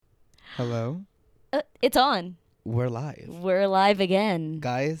Hello? It's on. We're live. We're live again.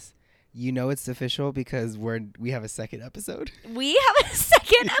 Guys, you know it's official because we have a second episode. We have a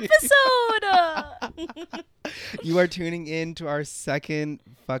second episode You are tuning in to our second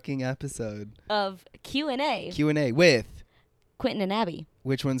fucking episode of Q&A. Q&A with Quinton and Abbie.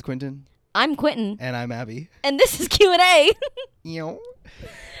 which one's Quinton? I'm Quinton. And I'm Abbie. And this is Q&A.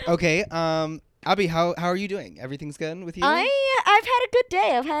 Okay, Abbie, how are you doing? Everything's good with you? I've had a good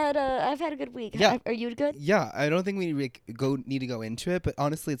day. I've had a good week. Yeah. Are you good? Yeah, I don't think we need to go into it, but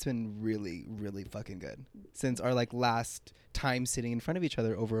honestly, it's been really, really fucking good since our last time sitting in front of each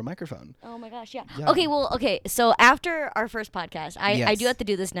other over a microphone. Oh my gosh, yeah. Yeah. Okay, so after our first podcast, I Yes. do have to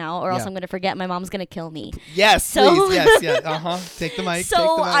do this now, or else Yeah. I'm going to forget. My mom's going to kill me. Yes, So- please. Yes, yes. Take the mic. So take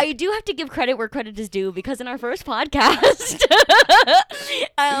the mic. I do have to give credit where credit is due, because in our first podcast,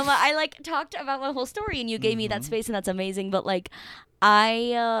 I talked about my whole story, and you gave me that space, and that's amazing. But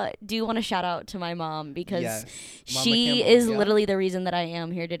I do want to shout out to my mom, because Yes. Mama she Campbell, is yeah. literally the reason that I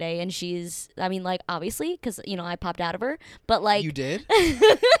am here today. And she's, obviously, because I popped out of her, but You did?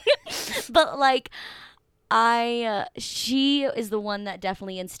 but she is the one that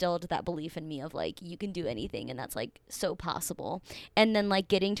definitely instilled that belief in me of you can do anything, and that's so possible. And then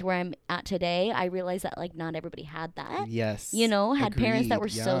getting to where I'm at today, I realized that not everybody had that. Yes. Had parents that were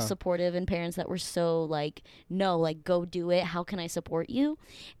Agreed, so yeah. supportive, and parents that were so no, go do it. How can I support you?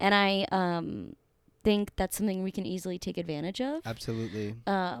 And I think that's something we can easily take advantage of. Absolutely.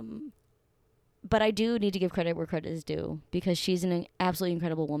 But I do need to give credit where credit is due, because she's an absolutely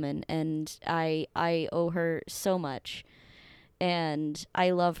incredible woman, and I owe her so much, and I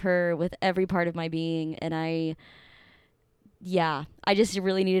love her with every part of my being, and I just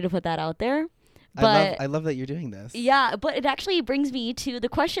really needed to put that out there. But I love that you're doing this. yeah, but it actually brings me to the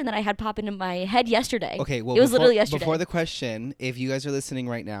question that I had pop into my head yesterday. Okay, well, it was literally yesterday. Before the question, if you guys are listening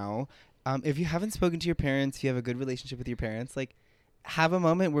right now, if you haven't spoken to your parents, if you have a good relationship with your parents, have a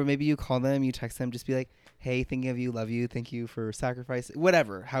moment where maybe you call them, you text them, just be like, hey, thinking of you, love you, thank you for sacrifice,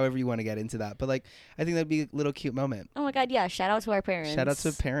 whatever, however you want to get into that. But I think that'd be a little cute moment. Oh my God, yeah! Shout out to our parents. Shout out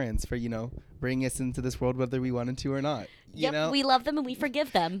to parents for, bringing us into this world whether we wanted to or not. We love them and we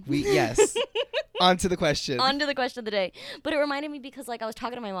forgive them. Yes. On to the question. On to the question of the day. But it reminded me because I was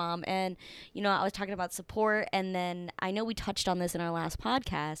talking to my mom, and I was talking about support, and then I know we touched on this in our last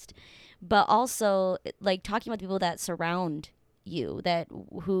podcast, but also talking about the people that surround you,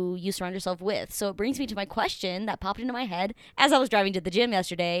 who you surround yourself with. So it brings me to my question that popped into my head as I was driving to the gym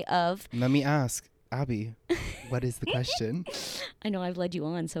yesterday of... Let me ask, Abbie, what is the question? I know I've led you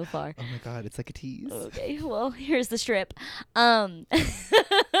on so far. Oh my God, it's like a tease. Okay, well, here's the strip. I'm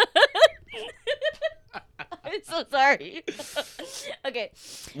so sorry. Okay.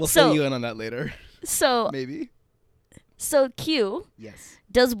 We'll So- fill you in on that later. So Maybe. Q, Yes.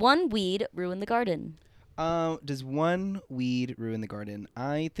 does one weed ruin the garden? Does one weed ruin the garden?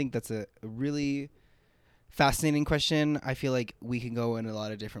 I think that's a really fascinating question. I feel like we can go in a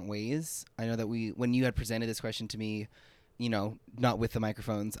lot of different ways. I know that when you had presented this question to me, not with the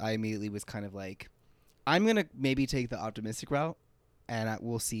microphones, I immediately was kind of I'm going to maybe take the optimistic route, and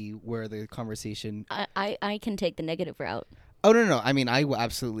we'll see where the conversation... I can take the negative route. Oh, no. I mean, I will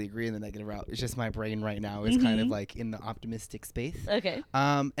absolutely agree in the negative route. It's just my brain right now is kind of in the optimistic space. Okay.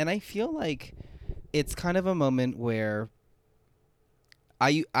 And I feel like it's kind of a moment where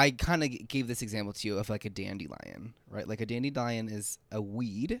I kind of gave this example to you of a dandelion, right? A dandelion is a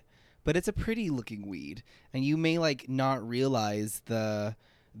weed, but it's a pretty looking weed, and you may not realize the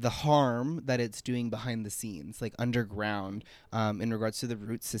harm that it's doing behind the scenes, underground, in regards to the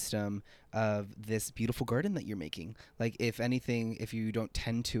root system of this beautiful garden that you're making. If anything, if you don't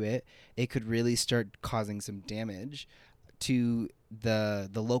tend to it, it could really start causing some damage to the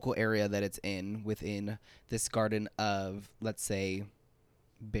local area that it's within this garden of, let's say,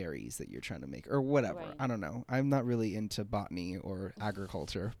 berries that you're trying to make or whatever. Right. I don't know. I'm not really into botany or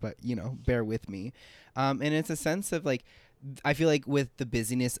agriculture, but bear with me. And it's a sense of I feel with the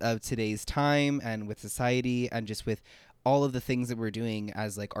busyness of today's time and with society and just with all of the things that we're doing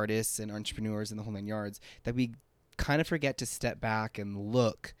as artists and entrepreneurs in the whole nine yards, that we kind of forget to step back and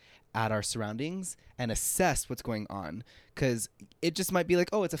look at our surroundings and assess what's going on, because it just might be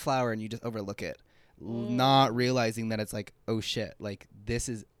oh, it's a flower, and you just overlook it, not realizing that it's oh shit, this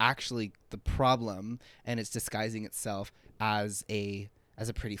is actually the problem, and it's disguising itself as a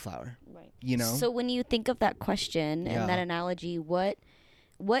pretty flower. Right. So when you think of that question Yeah. and that analogy, what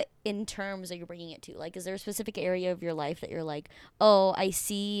in terms are you bringing it to? Is there a specific area of your life that you're oh, I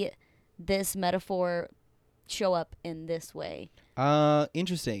see this metaphor show up in this way?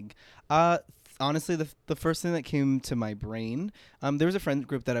 Interesting. honestly, the first thing that came to my brain, there was a friend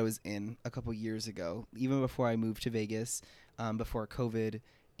group that I was in a couple years ago, even before I moved to Vegas, before COVID,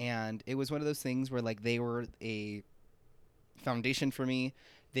 and it was one of those things where like they were a foundation for me.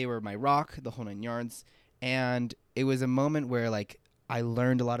 They were my rock, the whole 9 yards, and it was a moment where like I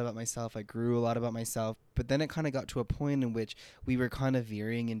learned a lot about myself. I grew a lot about myself, but then it kind of got to a point in which we were kind of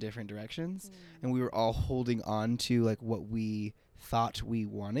veering in different directions, and we were all holding on to like what we thought we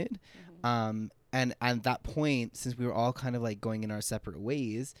wanted. And at that point, since we were all kind of like going in our separate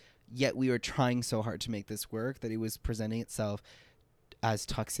ways, yet we were trying so hard to make this work that it was presenting itself as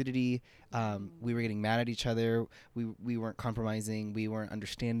toxicity. We were getting mad at each other. We weren't compromising. We weren't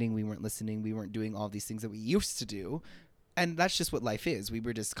understanding. We weren't listening. We weren't doing all these things that we used to do. And that's just what life is. We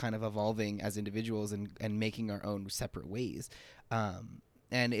were just kind of evolving as individuals and making our own separate ways.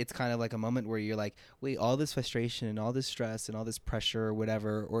 And it's kind of like a moment where you're like, wait, all this frustration and all this stress and all this pressure or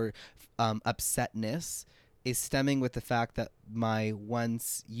whatever, or upsetness is stemming with the fact that my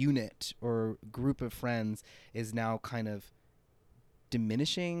once unit or group of friends is now kind of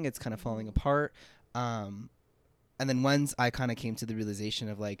diminishing. It's kind of falling apart. And then once I kind of came to the realization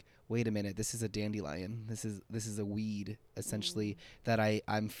of like, wait a minute, this is a dandelion. This is a weed essentially that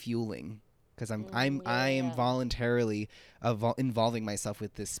I'm fueling. Because I am voluntarily involving myself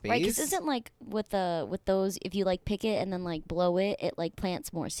with this space. Right, because isn't like with those, if you like pick it and then like blow it, it like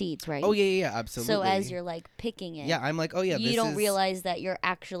plants more seeds, right? Oh yeah, absolutely. So as you're like picking it, I'm like, oh yeah, you don't realize that you're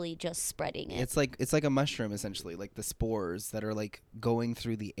actually just spreading it. It's like a mushroom essentially, like the spores that are like going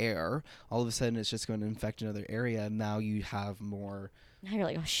through the air. All of a sudden, it's just going to infect another area, and now you have more. Now you're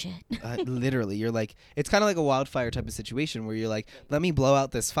like, oh shit. Literally, you're like, it's kind of like a wildfire type of situation where you're like, let me blow out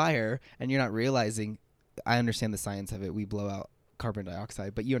this fire, and you're not realizing. I understand the science of it. We blow out carbon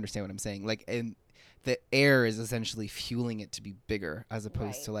dioxide, but you understand what I'm saying. Like, and the air is essentially fueling it to be bigger, as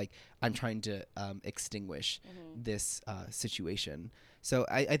opposed to like I'm trying to extinguish this situation. So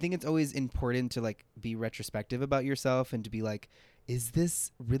I think it's always important to like be retrospective about yourself and to be like, is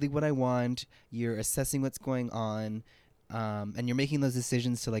this really what I want? You're assessing what's going on. And you're making those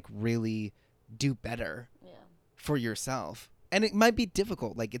decisions to like really do better for yourself. And it might be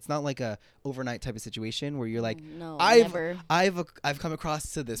difficult. Like it's not like a overnight type of situation where you're like, no, I've come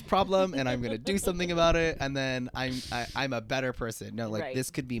across to this problem and I'm gonna do something about it, and then I'm a better person. No, like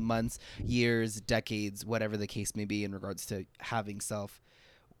this could be months, years, decades, whatever the case may be in regards to having self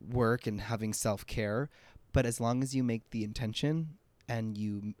work and having self care. But as long as you make the intention and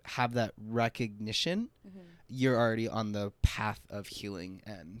you have that recognition, you're already on the path of healing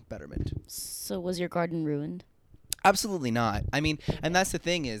and betterment. So was your garden ruined? Absolutely not. I mean, and that's the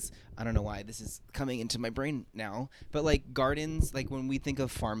thing is, I don't know why this is coming into my brain now, but like gardens, like when we think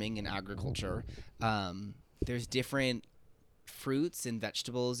of farming and agriculture, there's different fruits and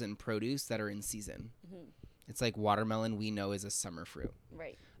vegetables and produce that are in season. It's like watermelon we know is a summer fruit.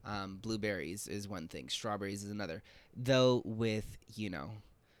 Right. Blueberries is one thing. Strawberries is another. Though with,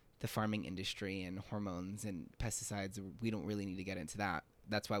 the farming industry and hormones and pesticides, we don't really need to get into that.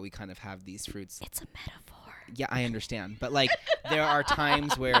 That's why we kind of have these fruits. It's a metaphor. Yeah, I understand. But like there are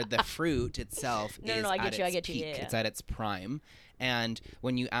times where the fruit itself is I at get its you. peak. Yeah. It's at its prime. And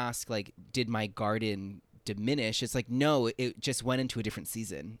when you ask like, did my garden diminish? It's like, no, it just went into a different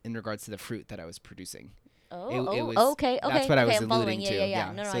season in regards to the fruit that I was producing. Okay. That's what I was I'm alluding following. to.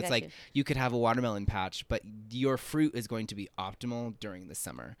 Yeah. No, so it's like you. You could have a watermelon patch, but your fruit is going to be optimal during the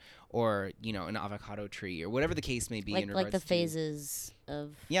summer, or an avocado tree, or whatever the case may be. Like the phases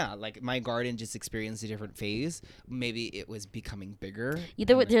of. Yeah, like my garden just experienced a different phase. Maybe it was becoming bigger.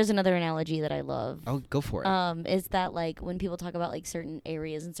 There's another analogy that I love. Oh, go for it. Is that like when people talk about like certain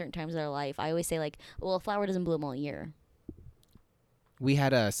areas and certain times of their life, I always say like, well, a flower doesn't bloom all year. We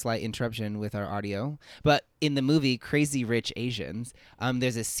had a slight interruption with our audio, but in the movie Crazy Rich Asians,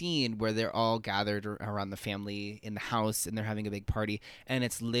 there's a scene where they're all gathered around the family in the house and they're having a big party, and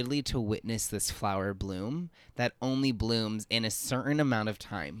it's literally to witness this flower bloom that only blooms in a certain amount of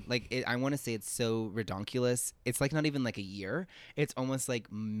time. Like I want to say it's so redonkulous. It's like not even like a year. It's almost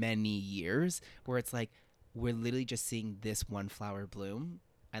like many years where it's like we're literally just seeing this one flower bloom,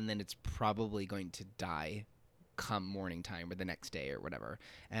 and then it's probably going to die come morning time or the next day or whatever.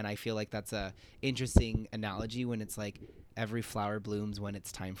 And I feel like that's a interesting analogy when it's like every flower blooms when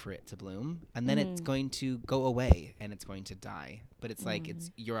it's time for it to bloom, and then it's going to go away and it's going to die. But it's like it's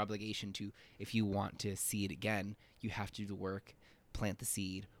your obligation to, if you want to see it again, you have to do the work, plant the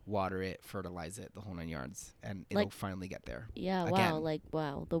seed, water it, fertilize it, the whole 9 yards, and it'll finally get there. Yeah, again.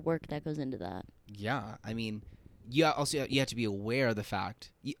 Wow, the work that goes into that. Yeah, I mean, you have to be aware of the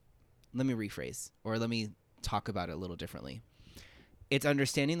fact. Let me rephrase, or let me talk about it a little differently. It's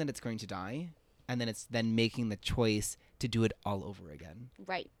understanding that it's going to die, and then it's then making the choice to do it all over again.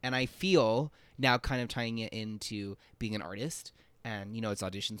 Right. And I feel now kind of tying it into being an artist, and it's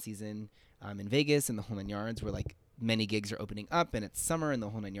audition season in Vegas and the whole nine yards, where like many gigs are opening up and it's summer and the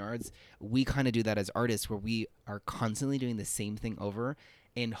whole nine yards. We kind of do that as artists, where we are constantly doing the same thing over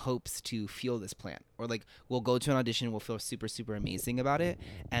in hopes to feel this plant. Or like we'll go to an audition, we'll feel super, super amazing about it,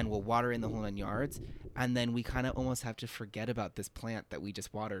 and we'll water in the whole nine yards, and then we kind of almost have to forget about this plant that we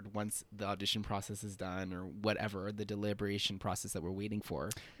just watered once the audition process is done, or whatever, the deliberation process that we're waiting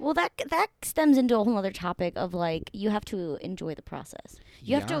for. Well, that stems into a whole other topic of like, you have to enjoy the process.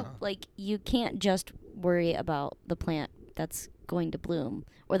 You have to, like, you can't just worry about the plant that's going to bloom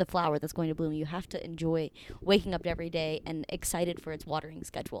or the flower that's going to bloom. You have to enjoy waking up every day and excited for its watering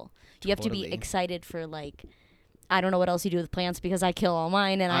schedule. You have to be excited for, like, I don't know what else you do with plants because I kill all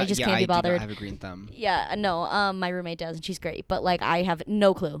mine and I just can't be bothered. I have a green thumb. Yeah, no, my roommate does and she's great, but like I have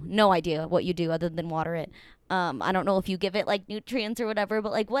no clue, no idea what you do other than water it. I don't know if you give it like nutrients or whatever,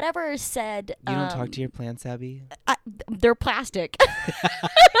 but like whatever is said. You don't talk to your plants, Abbie? They're plastic.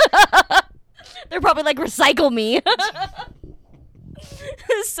 They're probably like, recycle me.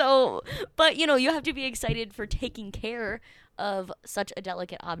 So, but you have to be excited for taking care of such a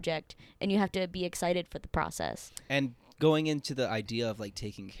delicate object, and you have to be excited for the process. And going into the idea of like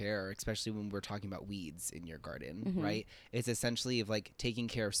taking care, especially when we're talking about weeds in your garden, right? It's essentially of like taking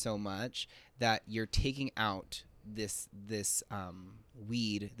care of so much that you're taking out this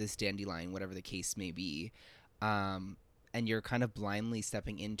weed, this dandelion, whatever the case may be, and you're kind of blindly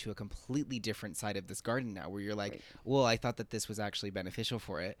stepping into a completely different side of this garden now, where you're like, well, I thought that this was actually beneficial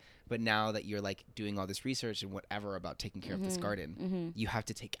for it, but now that you're like doing all this research and whatever about taking care of this garden, you have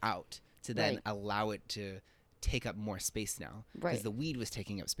to take out to then allow it to take up more space now, because the weed was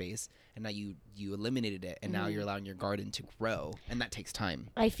taking up space, and now you eliminated it, and now you're allowing your garden to grow, and that takes time.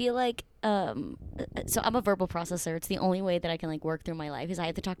 I feel like so I'm a verbal processor. It's the only way that I can like work through my life, is I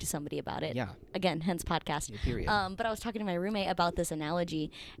have to talk to somebody about it. Yeah. Again, hence podcast. Yeah, period. But I was talking to my roommate about this analogy,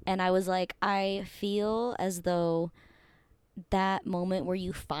 and I was like, I feel as though that moment where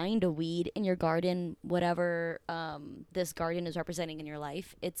you find a weed in your garden, whatever this garden is representing in your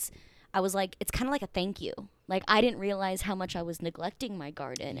life, I was like, it's kind of like a thank you. Like, I didn't realize how much I was neglecting my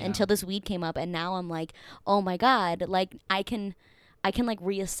garden until this weed came up, and now I'm like, oh my God, like I can like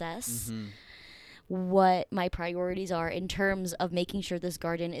reassess what my priorities are in terms of making sure this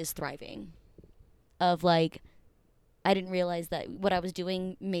garden is thriving. Of like, I didn't realize that what I was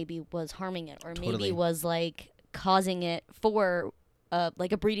doing maybe was harming it, or maybe was like causing it for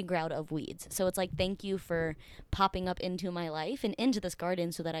like a breeding ground of weeds. So it's like, thank you for popping up into my life and into this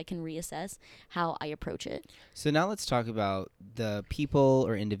garden so that I can reassess how I approach it. So now let's talk about the people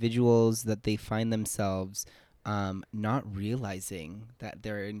or individuals that they find themselves not realizing that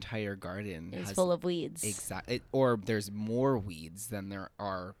their entire garden is full of weeds. Exactly. Or there's more weeds than there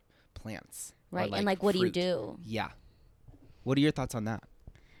are plants. Right. And like, what do you do? Yeah. What are your thoughts on that?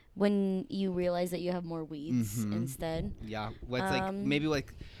 When you realize that you have more weeds instead. Yeah. What's like, maybe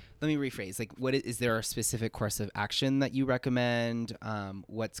like, let me rephrase. Like, what is there a specific course of action that you recommend?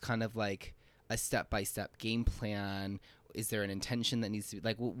 What's kind of like a step-by-step game plan? Is there an intention that needs to be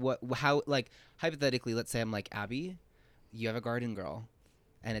like, how, like, hypothetically, let's say I'm like, Abbie, you have a garden, girl,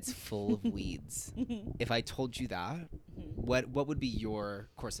 and it's full of weeds. If I told you that, what would be your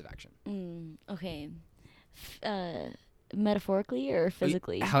course of action? Okay. Metaphorically or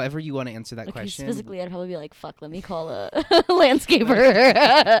physically? However you want to answer that question. Physically, I'd probably be like, fuck, let me call a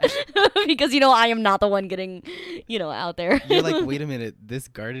landscaper. Because, I am not the one getting, out there. You're like, wait a minute, this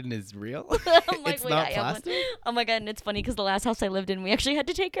garden is real? I'm like, it's not plastic? Oh my God, and it's funny because the last house I lived in, we actually had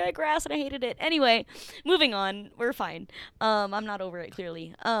to take care of grass and I hated it. Anyway, moving on. We're fine. I'm not over it,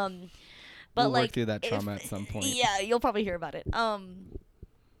 clearly. But we'll work through that trauma at some point. Yeah, you'll probably hear about it.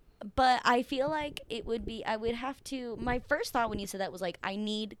 But I feel like I would have to, my first thought when you said that was like, I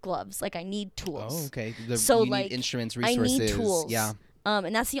need gloves, like I need tools. Oh, okay. So you like, need instruments, resources. I need tools. Yeah.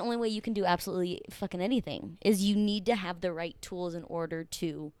 And that's the only way you can do absolutely fucking anything, is you need to have the right tools in order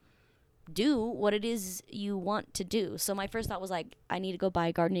to do what it is you want to do. So my first thought was like, I need to go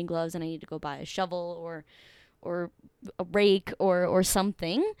buy gardening gloves, and I need to go buy a shovel or a rake or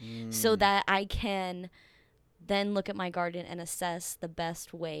something so that I can then look at my garden and assess the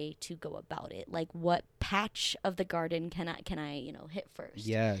best way to go about it. Like, what patch of the garden can I hit first?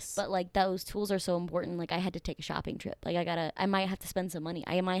 Yes. But like, those tools are so important. Like, I had to take a shopping trip. Like, I might have to spend some money.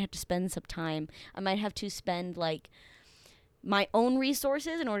 I might have to spend some time. I might have to spend like my own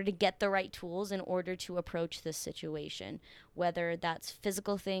resources in order to get the right tools in order to approach this situation, whether that's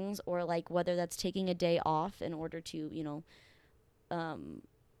physical things or like whether that's taking a day off in order to,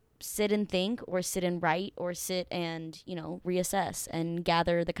 sit and think, or sit and write, or sit and, reassess and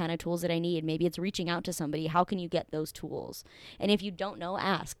gather the kind of tools that I need. Maybe it's reaching out to somebody. How can you get those tools? And if you don't know,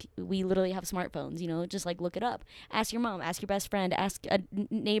 ask. We literally have smartphones, just like look it up. Ask your mom, ask your best friend, ask a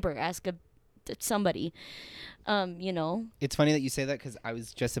neighbor, ask somebody. It's funny that you say that, because I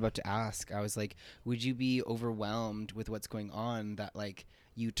was just about to ask. I was like, would you be overwhelmed with what's going on that like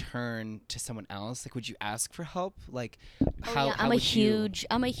you turn to someone else? Like, would you ask for help? Like, I'm a huge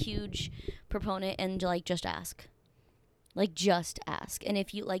proponent, and like just ask. And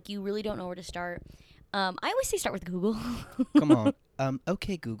if you really don't know where to start, I always say start with Google. Come on.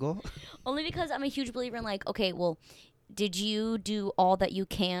 Okay, Google. Only because I'm a huge believer in like, okay, well, did you do all that you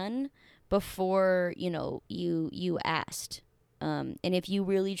can before, you asked? And if you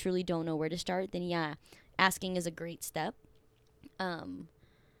really truly don't know where to start, then yeah, asking is a great step.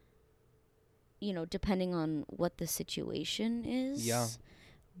 Depending on what the situation is. Yeah.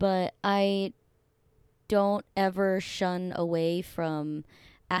 But I don't ever shun away from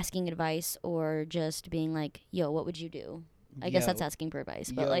asking advice, or just being like, yo, what would you do? I guess that's asking for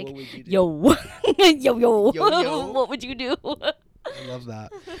advice, but like, yo, what would you do? I love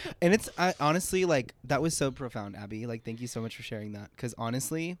that. And I honestly, like, that was so profound, Abby. Like, thank you so much for sharing that. Because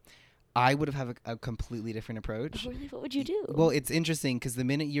honestly, I would have a completely different approach. Oh, really? What would you do? Well, it's interesting because the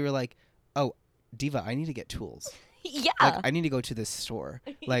minute you were like, oh, Diva, I need to get tools. Yeah. Like, I need to go to this store.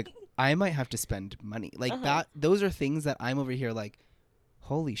 Like, I might have to spend money. Like, those are things that I'm over here like,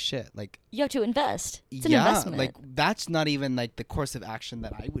 holy shit. Like, you have to invest. It's an investment. Like, that's not even like the course of action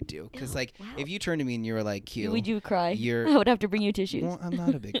that I would do. Because like, if you turned to me and you were like, Q, would you cry? I would have to bring you tissues. Well, I'm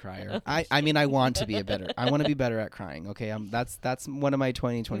not a big crier. I mean, I want to be I want to be better at crying. Okay, that's one of my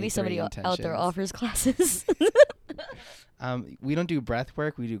 2023 Maybe somebody intentions. out there offers classes. We don't do breath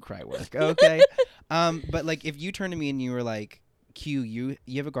work. We do cry work. Okay. But like, if you turned to me and you were like, Q, you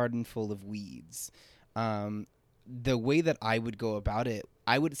have a garden full of weeds. The way that I would go about it,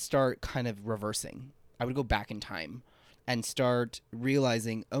 I would start kind of reversing. I would go back in time and start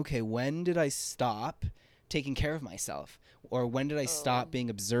realizing, okay, when did I stop taking care of myself? Or when did I stop being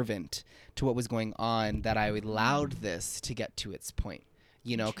observant to what was going on, that I allowed this to get to its point?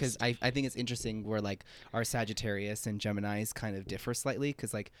 Because I think it's interesting where like our Sagittarius and Geminis kind of differ slightly,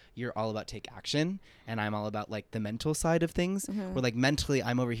 because like you're all about take action and I'm all about like the mental side of things. Where like mentally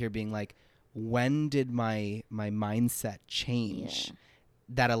I'm over here being like, when did my mindset change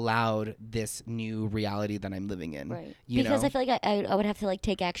that allowed this new reality that I'm living in? Right. Because I feel like I would have to like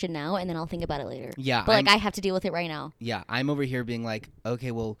take action now, and then I'll think about it later. Yeah. But like I have to deal with it right now. Yeah. I'm over here being like,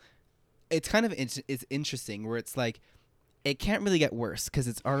 okay, well, it's kind of it's interesting where it's like, it can't really get worse because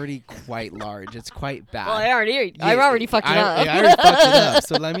it's already quite large. It's quite bad. Well, I've already fucked it up. I already fucked it up.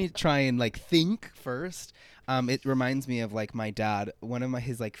 So let me try and like think first. It reminds me of like my dad. One of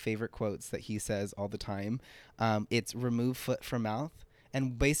his like favorite quotes that he says all the time. It's remove foot from mouth.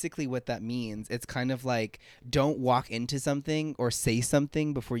 And basically what that means, it's kind of like, don't walk into something or say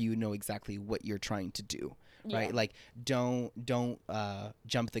something before you know exactly what you're trying to do. Yeah. Right? Like, don't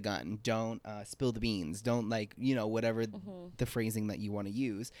jump the gun. Don't spill the beans. Don't like, whatever the phrasing that you want to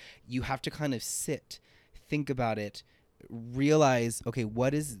use. You have to kind of sit, think about it, realize, okay,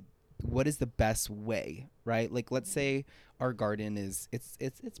 what is the best way, right? Like, let's say our garden it's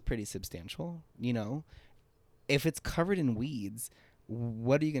pretty substantial, If it's covered in weeds,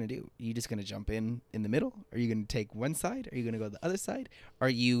 what are you going to do? Are you just going to jump in the middle? Are you going to take one side? Are you going to go the other side? Are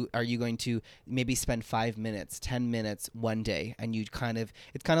you going to maybe spend 5 minutes, 10 minutes one day? And it's kind of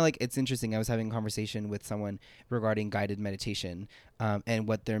like, it's interesting. I was having a conversation with someone regarding guided meditation, and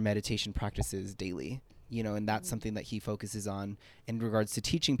what their meditation practice is daily, and that's something that he focuses on in regards to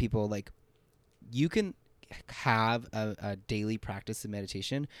teaching people. Like, you can have a daily practice of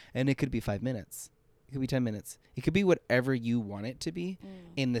meditation, and it could be 5 minutes. It could be 10 minutes. It could be whatever you want it to be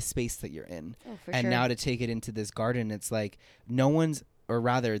in the space that you're in. Oh, for and sure. Now to take it into this garden, it's like no one's, or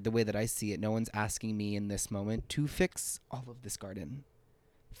rather the way that I see it, no one's asking me in this moment to fix all of this garden.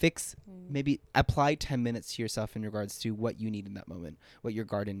 Maybe apply 10 minutes to yourself in regards to what you need in that moment, what your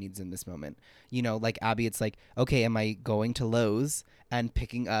garden needs in this moment. Like Abby, it's like, okay, am I going to Lowe's and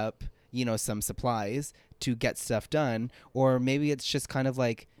picking up, some supplies to get stuff done? Or maybe it's just kind of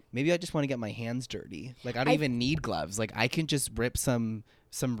like, maybe I just want to get my hands dirty. Like, I don't even need gloves. Like, I can just rip some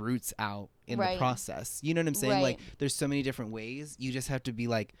roots out in the process. You know what I'm saying? Right. Like, there's so many different ways. You just have to be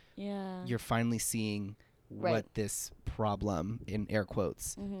like, you're finally seeing what this problem, in air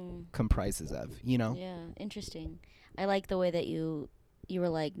quotes, comprises of, Yeah, interesting. I like the way that you were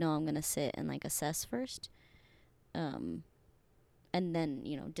like, no, I'm going to sit and like assess first. And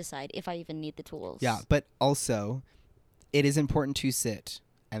then, decide if I even need the tools. Yeah, but also, it is important to sit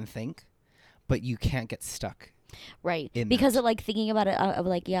and think, but you can't get stuck. Right. In Because that. of like thinking about it, I would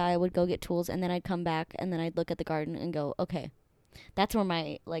like, yeah, I would go get tools and then I'd come back and then I'd look at the garden and go, okay, that's where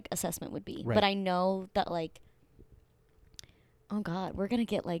my like assessment would be. Right. But I know that like, oh God, we're going to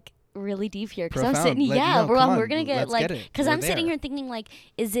get like really deep here. Because I'm sitting, Like, yeah, no, come on, we're going to get let's like, get it. because We're I'm sitting there. here thinking like,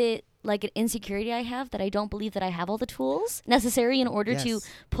 is it like an insecurity I have that I don't believe that I have all the tools necessary in order to Yes.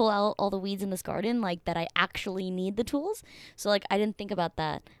 pull out all the weeds in this garden, like that I actually need the tools. So like I didn't think about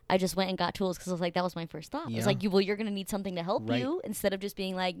that. I just went and got tools because I was like, that was my first thought. I was Yeah. like, well, you're going to need something to help Right. you, instead of just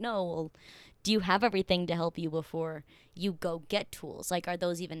being like, no, well, do you have everything to help you before you go get tools? Like, are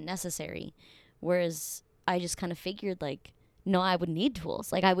those even necessary? Whereas I just kind of figured like, no, I would need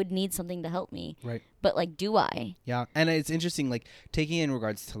tools. Like I would need something to help me. Right. But like, do I? Yeah. And it's interesting, like taking it in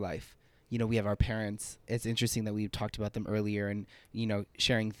regards to life. You know, we have our parents. It's interesting that we talked about them earlier and, you know,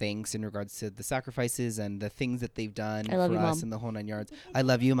 sharing thanks in regards to the sacrifices and the things that they've done I love for you, us Mom. in the whole 9 yards. I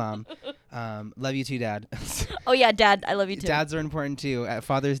love you, Mom. Love you too, Dad. Oh yeah, Dad, I love you too. Dads are important too.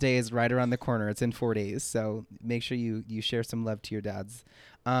 Father's Day is right around the corner. It's in 4 days. So make sure you share some love to your dads.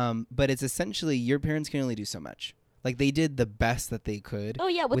 But it's essentially your parents can only do so much. Like they did the best that they could. Oh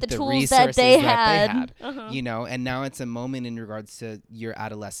yeah, with the tools resources that they had. had, you know, and now it's a moment in regards to your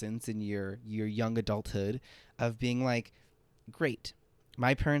adolescence and your young adulthood of being like, great,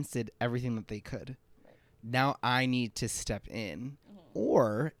 my parents did everything that they could. Right. Now I need to step in.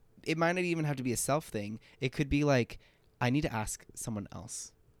 Or it might not even have to be a self thing. It could be like, I need to ask someone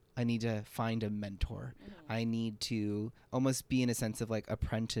else. I need to find a mentor. I need to almost be in a sense of like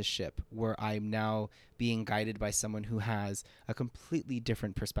apprenticeship where I'm now being guided by someone who has a completely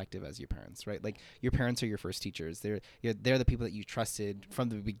different perspective as your parents, right? Like your parents are your first teachers. They're the people that you trusted from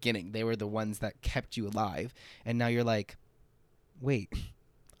the beginning. They were the ones that kept you alive. And now you're like, wait,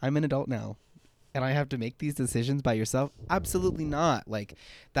 I'm an adult now and I have to make these decisions by yourself? Absolutely not. Like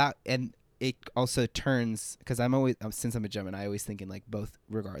that. And it also turns, because I'm always, since I'm a Gemini, I always think in like both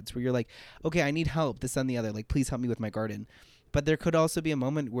regards where you're like, okay, I need help, this and the other, like please help me with my garden. But there could also be a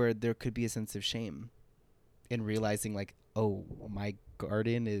moment where there could be a sense of shame in realizing like, oh, my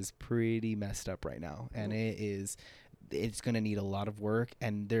garden is pretty messed up right now and it's going to need a lot of work,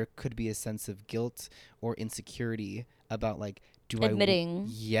 and there could be a sense of guilt or insecurity about like, Admitting.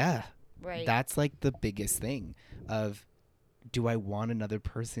 Yeah. Right. That's like the biggest thing of, do I want another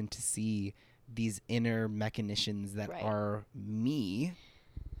person to see these inner machinations that are me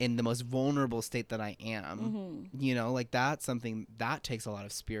in the most vulnerable state that I am? You know, like that's something that takes a lot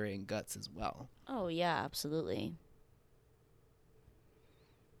of spirit and guts as well. Oh yeah, absolutely.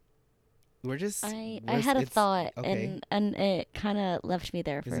 I had a thought, okay. and it kind of left me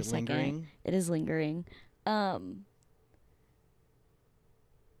there for a second. Lingering? It is lingering.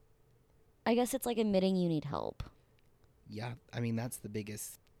 I guess it's like admitting you need help. Yeah, I mean that's the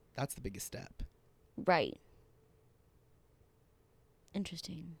biggest step. Right.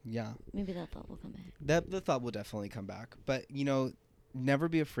 Interesting. Yeah. Maybe that thought will come back. The thought will definitely come back. But, you know, never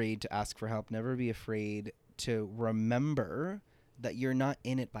be afraid to ask for help. Never be afraid to remember that you're not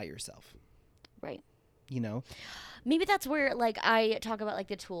in it by yourself. Right. You know? Maybe that's where, like, I talk about, like,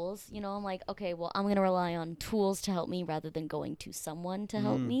 the tools. You know, I'm like, okay, well, I'm going to rely on tools to help me rather than going to someone to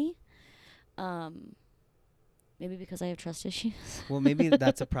help me. Maybe because I have trust issues. Well, maybe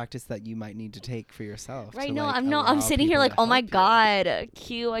that's a practice that you might need to take for yourself. Right. To, No, like, I'm not. I'm sitting here like, oh my you. God,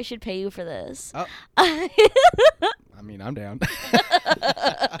 Q, I should pay you for this. Oh. I mean, I'm down.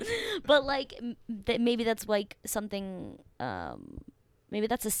 But like, maybe that's like something, maybe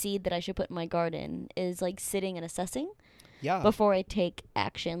that's a seed that I should put in my garden, is like sitting and assessing. Yeah. Before I take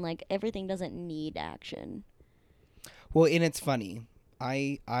action. Like everything doesn't need action. Well, and it's funny.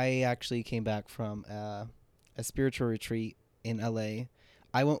 I actually came back from a spiritual retreat in LA.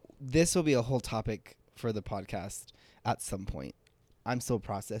 This will be a whole topic for the podcast at some point. I'm still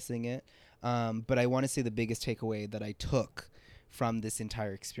processing it. But I want to say the biggest takeaway that I took from this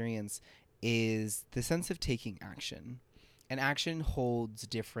entire experience is the sense of taking action. And action holds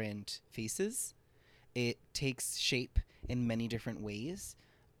different faces. It takes shape in many different ways.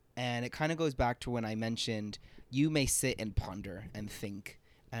 And it kind of goes back to when I mentioned you may sit and ponder and think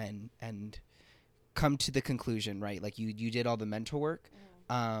and come to the conclusion, right? Like you did all the mental work,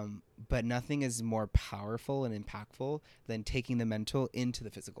 but nothing is more powerful and impactful than taking the mental into the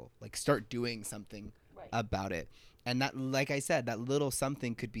physical. Like start doing something about it. And that, like I said, that little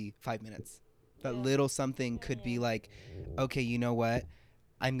something could be 5 minutes. That little something could be like, okay, you know what?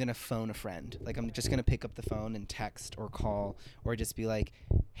 I'm going to phone a friend. Like I'm just going to pick up the phone and text or call or just be like,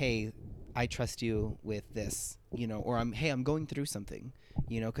 hey, I trust you with this, you know, or I'm going through something,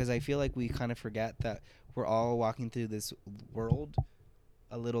 you know, because I feel like we kind of forget that we're all walking through this world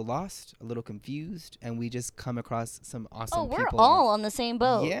a little lost, a little confused, and we just come across some awesome Oh, we're people. all on the same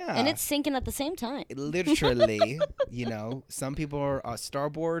boat. Yeah. And it's sinking at the same time. Literally, some people are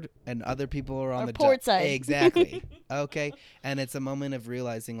starboard and other people are on the port side. Exactly. Okay. And it's a moment of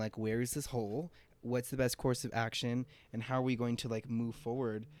realizing, like, where is this hole? What's the best course of action? And how are we going to, like, move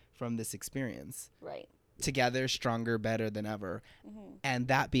forward from this experience? Right. Together, stronger, better than ever. Mm-hmm. And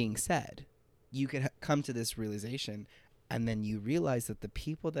that being said, you could come to this realization, and then you realize that the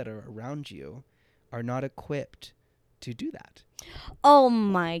people that are around you are not equipped to do that. Oh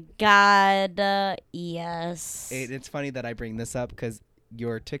my God. Yes. It's funny that I bring this up because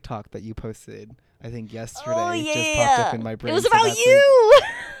your TikTok that you posted, I think yesterday, just popped up in my brain. It was about you.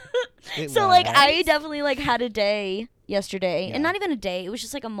 So was. I definitely had a day yesterday, and not even a day. It was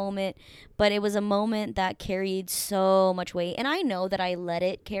just a moment, but it was a moment that carried so much weight. And I know that I let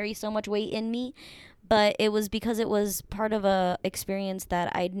it carry so much weight in me, but it was because it was part of a experience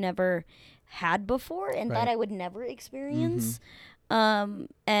that I'd never had before and that I would never experience. Mm-hmm.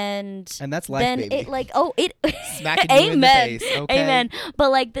 And that's life, then baby. It smacking you in the face. Okay. Amen.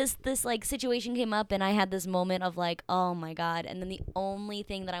 But this situation came up, and I had this moment of oh my God. And then the only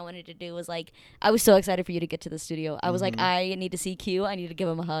thing that I wanted to do was I was so excited for you to get to the studio. I was I need to see Q. I need to give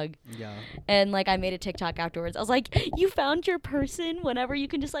him a hug. Yeah. And I made a TikTok afterwards. I was you found your person whenever you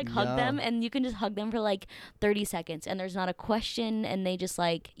can just hug them, and you can just hug them for 30 seconds, and there's not a question, and they just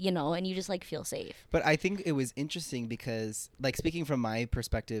and you just feel safe. But I think it was interesting because speaking from my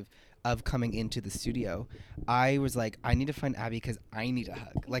perspective of coming into the studio, I was I need to find Abbie because I need a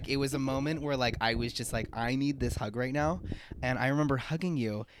hug. It was a moment where I was just I need this hug right now. And I remember hugging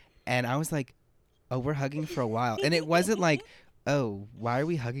you, and I was oh, we're hugging for a while. And it wasn't oh, why are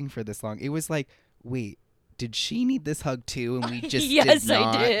we hugging for this long? It was wait, did she need this hug too? And we just yes, did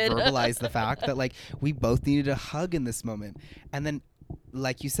not did. verbalize the fact that we both needed a hug in this moment. And then,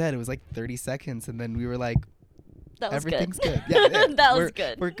 like you said, it was 30 seconds, and then we were everything's good. Yeah, that was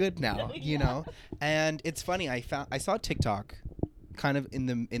good. We're good now, you know. And it's funny. I saw TikTok, kind of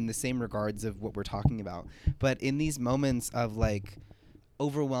in the same regards of what we're talking about, but in these moments of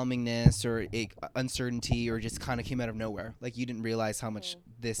overwhelmingness or uncertainty, or just kind of came out of nowhere, you didn't realize how much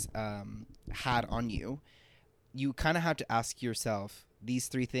this had on you. You kind of have to ask yourself these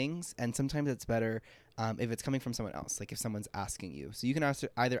three things, and sometimes it's better if it's coming from someone else, if someone's asking you. So you can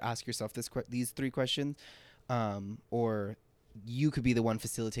either ask yourself these three questions. Or you could be the one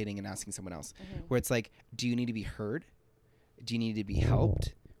facilitating and asking someone else, where it's do you need to be heard? Do you need to be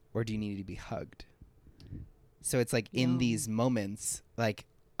helped? Or do you need to be hugged? So it's in these moments,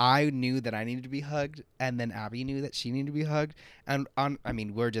 I knew that I needed to be hugged, and then Abbie knew that she needed to be hugged. And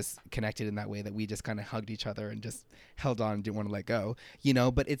we're just connected in that way that we just kind of hugged each other and just held on and didn't want to let go,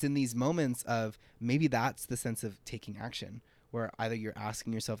 but it's in these moments of maybe that's the sense of taking action, where either you're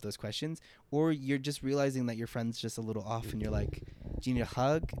asking yourself those questions, or you're just realizing that your friend's just a little off, and you're do you need a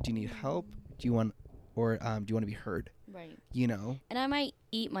hug? Do you need help? Do you want to be heard? Right. And I might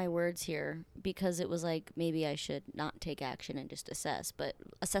eat my words here, because it was maybe I should not take action and just assess, but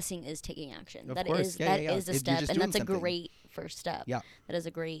assessing is taking action. Of that course. is a step, and that's a something. Great first step. Yeah. That is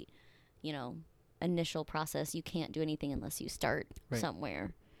a great, initial process. You can't do anything unless you start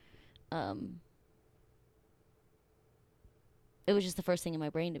somewhere. It was just the first thing in my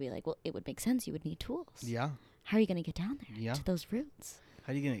brain to be well, it would make sense. You would need tools. Yeah. How are you going to get down there to those roots?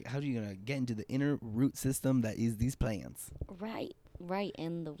 How are you gonna get into the inner root system that is these plants? Right,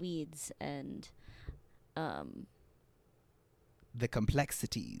 and the weeds and, the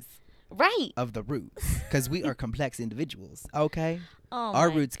complexities. Right. Of the roots, because we are complex individuals. Okay. Oh, our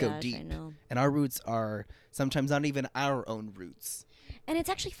roots gosh, go deep, I know. And our roots are sometimes not even our own roots. And it's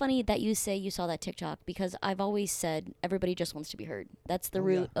actually funny that you say you saw that TikTok, because I've always said everybody just wants to be heard. That's the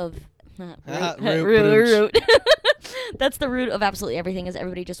root of root. That's the root of absolutely everything, is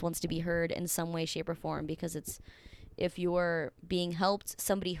everybody just wants to be heard in some way, shape, or form, because it's, if you're being helped,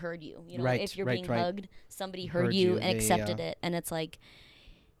 somebody heard you. If you're being hugged, somebody heard you and accepted it. And it's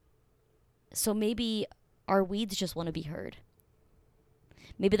so maybe our weeds just want to be heard.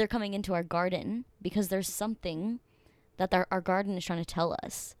 Maybe they're coming into our garden because there's something that our garden is trying to tell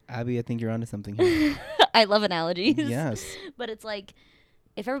us. Abbie, I think you're onto something here. I love analogies. Yes. But it's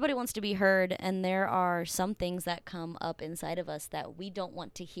if everybody wants to be heard, and there are some things that come up inside of us that we don't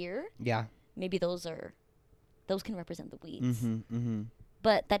want to hear. Yeah. Maybe those can represent the weeds.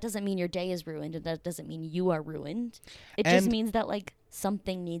 But that doesn't mean your day is ruined, and that doesn't mean you are ruined. It just means that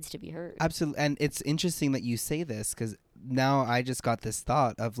something needs to be heard. Absolutely. And it's interesting that you say this, because now I just got this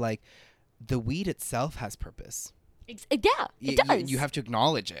thought of the weed itself has purpose. Yeah, it does. You have to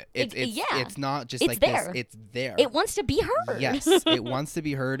acknowledge it. It's not just it's like there. this. It's there. It wants to be heard. Yes, it wants to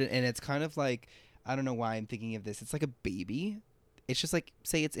be heard, and it's kind of like, I don't know why I'm thinking of this. It's like a baby. It's just like,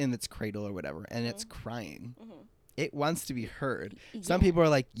 say it's in its cradle or whatever, and it's crying. It wants to be heard. Some people are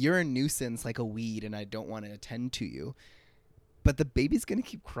like, you're a nuisance like a weed, and I don't want to attend to you. But the baby's going to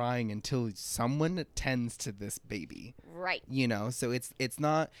keep crying until someone attends to this baby. Right. You know, so it's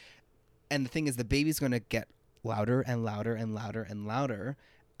not, and the thing is, the baby's going to get louder and louder and louder and louder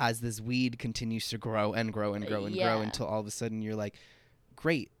as this weed continues to grow and grow and grow and grow until all of a sudden you're like,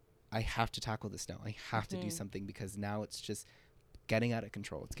 great, I have to tackle this now. I have to do something, because now it's just getting out of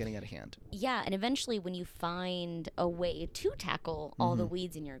control. It's getting out of hand. Yeah, and eventually when you find a way to tackle all the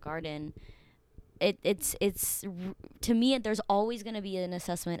weeds in your garden, it's to me, there's always going to be an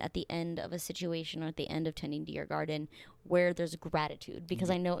assessment at the end of a situation or at the end of tending to your garden where there's gratitude,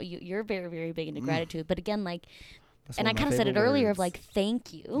 because I know you're very, very big into gratitude. But again, like, that's and I kind of said it earlier of like,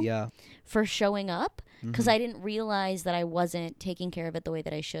 thank you for showing up, because I didn't realize that I wasn't taking care of it the way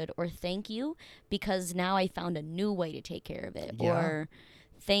that I should, or thank you because now I found a new way to take care of it, or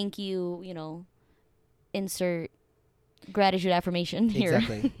thank you, you know, insert gratitude affirmation here.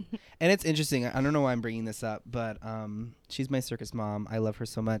 Exactly. And it's interesting. I don't know why I'm bringing this up, but she's my circus mom. I love her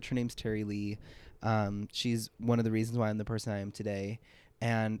so much. Her name's Terry Lee. She's one of the reasons why I'm the person I am today.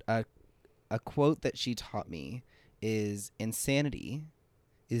 And a quote that she taught me is, insanity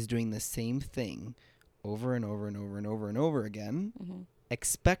is doing the same thing over and over and over and over and over again,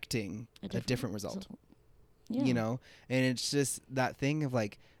 expecting a different result. Yeah. You know? And it's just that thing of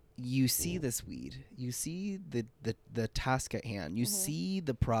like, you see this weed, you see the task at hand, you see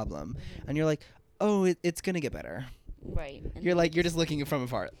the problem, and you're like, oh, it's gonna get better. Right. And you're like, you're just looking from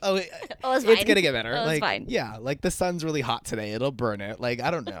afar. Oh, it's fine. gonna get better. Oh, like, it's fine. Yeah, like the sun's really hot today. It'll burn it. Like, I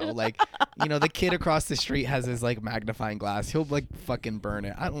don't know. Like, you know, the kid across the street has his like magnifying glass. He'll like fucking burn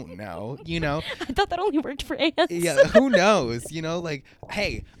it. I don't know. You know. I thought that only worked for ants. Yeah. Who knows? You know, like,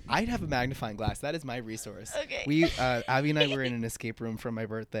 hey, I'd have a magnifying glass. That is my resource. Okay. We, Abby and I were in an escape room for my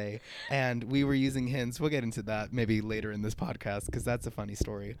birthday, and we were using hints. We'll get into that maybe later in this podcast, because that's a funny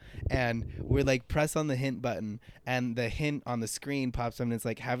story. And we're like, press on the hint button, and the hint on the screen pops up, and it's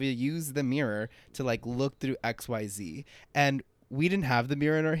like, have you used the mirror to like look through XYZ? And we didn't have the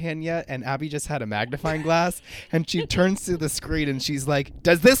mirror in our hand yet, and Abby just had a magnifying glass, and she turns to the screen and she's like,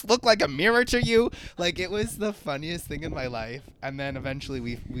 does this look like a mirror to you? Like, it was the funniest thing in my life. And then eventually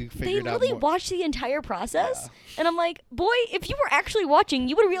we figured out They really more. watched the entire process, and I'm like, boy, if you were actually watching,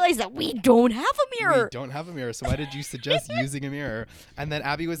 you would realize that we don't have a mirror. We don't have a mirror, so why did you suggest using a mirror? And then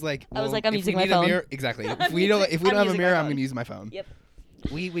Abby was like, well, I was like, I'm if using we my need phone. a mirror, exactly. If we don't have a mirror, I'm going to use my phone. Yep.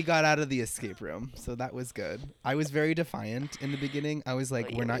 We got out of the escape room, so that was good. I was very defiant in the beginning. I was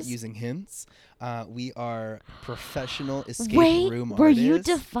like, we're not using hints. We are professional escape room artists. Were you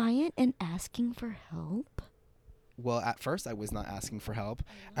defiant and asking for help? Well, at first I was not asking for help.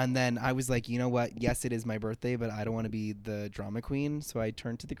 And then I was like, you know what? Yes, it is my birthday, but I don't want to be the drama queen. So I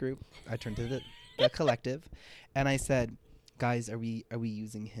turned to the group. I turned to the collective. And I said, guys, are we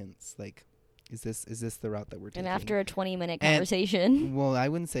using hints? Like, is this the route that we're taking? And after a 20-minute conversation. Well, I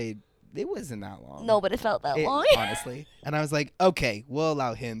wouldn't say it wasn't that long. No, but it felt that long. Honestly. And I was like, okay, we'll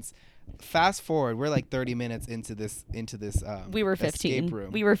allow hints. Fast forward, we're like 30 minutes into this we were 15. escape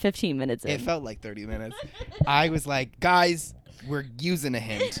room. We were 15 minutes in. It felt like 30 minutes. I was like, guys, we're using a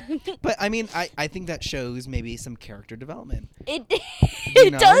hint. But I mean, I think that shows maybe some character development. It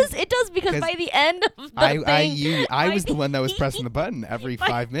does because by the end of the I was the one that was pressing the button every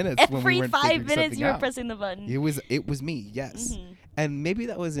 5 minutes when we weren't every figuring 5 minutes you were out. pressing the button. It was me, yes. And maybe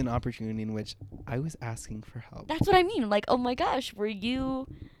that was an opportunity in which I was asking for help. That's what I mean. Like, oh my gosh, were you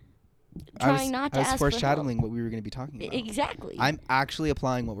trying not to ask for help? I was foreshadowing what we were going to be talking about. Exactly. I'm actually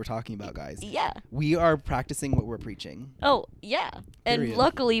applying what we're talking about, guys. Yeah. We are practicing what we're preaching. Oh, yeah. Period. And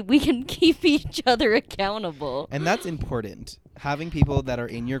luckily, we can keep each other accountable. And that's important. Having people that are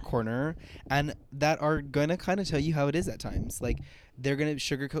in your corner and that are going to kind of tell you how it is at times. Like, they're going to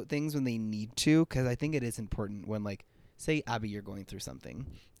sugarcoat things when they need to, because I think it is important when, like, say, Abby, you're going through something,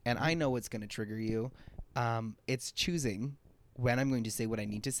 and I know what's going to trigger you. It's choosing when I'm going to say what I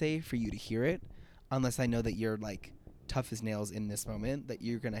need to say for you to hear it, unless I know that you're like tough as nails in this moment, that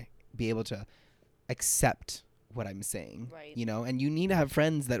you're going to be able to accept what I'm saying, right. You know, and you need to have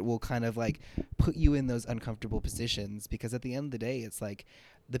friends that will kind of like put you in those uncomfortable positions, because at the end of the day, it's like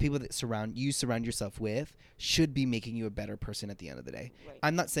the people that surround yourself with should be making you a better person at the end of the day. Right.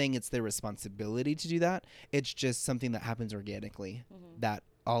 I'm not saying it's their responsibility to do that. It's just something that happens organically, that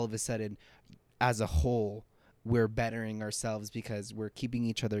all of a sudden, as a whole, we're bettering ourselves because we're keeping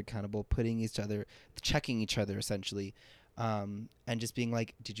each other accountable, checking each other essentially, and just being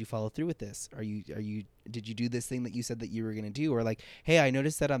like, did you follow through with this? Did you do this thing that you said that you were going to do? Or like, hey, I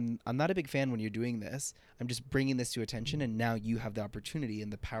noticed that I'm not a big fan when you're doing this. I'm just bringing this to attention, and now you have the opportunity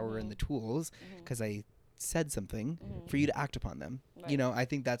and the power and the tools because I said something for you to act upon them. Right. You know, I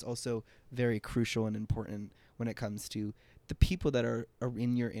think that's also very crucial and important when it comes to the people that are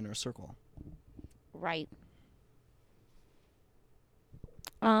in your inner circle. Right.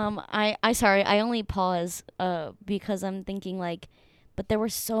 I only pause because I'm thinking like, but there were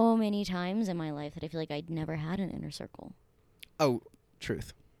so many times in my life that I feel like I'd never had an inner circle. Oh,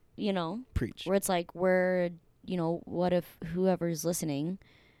 truth. You know? Preach. Where it's like, what if whoever's listening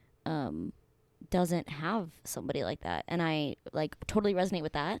doesn't have somebody like that? And I like totally resonate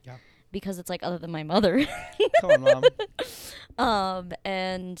with that. Yeah. Because it's like, other than my mother. Come on, Mom.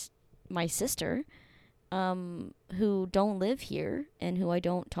 And my sister, who don't live here and who I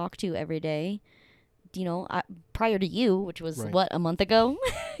don't talk to every day, you know, prior to you, which was a month ago.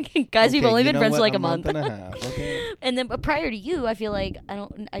 Guys, we've only been friends for like a month and a half. Okay. And then, but prior to you, I feel like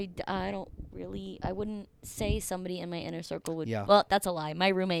I wouldn't say somebody in my inner circle would. Yeah. Well, that's a lie. My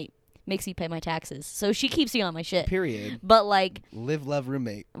roommate makes me pay my taxes, so she keeps me on my shit. Period. But like, live, love,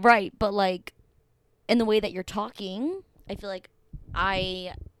 roommate. Right, but like, in the way that you're talking, I feel like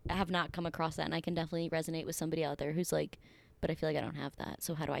I have not come across that, and I can definitely resonate with somebody out there who's like, but I feel like I don't have that.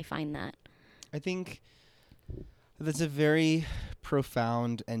 So how do I find that? I think that's a very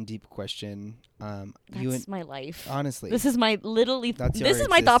profound and deep question. That's my life. Honestly, this is my this is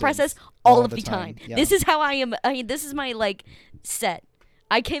my thought process all of the time. Yeah. This is how I am. I mean, this is my like set.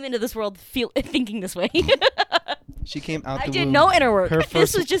 I came into this world thinking this way. She came out. I did no inner work.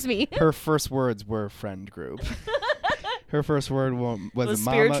 This was just me. Her first words were friend group. Her first word was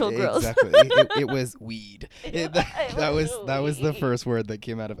spiritual mama. growth. Exactly. It was weed. That was the first word that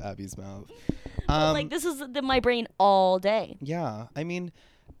came out of Abby's mouth. Like, this is my brain all day. Yeah. I mean,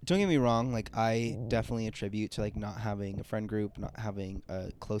 don't get me wrong. Like, I definitely attribute to like not having a friend group, not having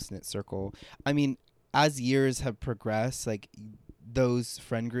a close-knit circle. I mean, as years have progressed, like, those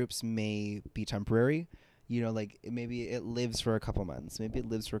friend groups may be temporary. You know, like, maybe it lives for a couple months. Maybe it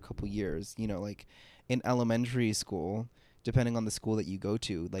lives for a couple years. You know, like, in elementary school, depending on the school that you go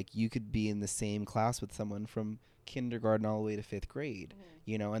to, like, you could be in the same class with someone from kindergarten all the way to 5th grade,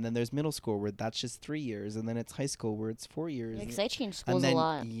 you know, and then there's middle school where that's just 3 years, and then it's high school where it's 4 years. Because I changed schools a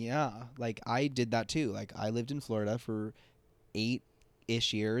lot. Yeah, like, I did that too. Like, I lived in Florida for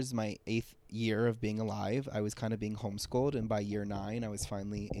 8-ish years. My 8th year of being alive, I was kind of being homeschooled, and by year 9, I was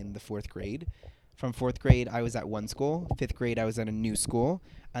finally in the 4th grade. From 4th grade, I was at one school. 5th grade, I was at a new school.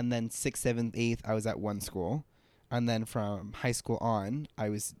 And then 6th, 7th, 8th, I was at one school. And then from high school on, I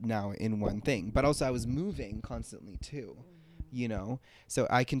was now in one thing. But also, I was moving constantly, too, you know? So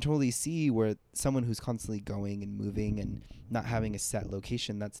I can totally see where someone who's constantly going and moving and not having a set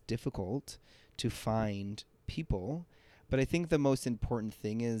location, that's difficult to find people. But I think the most important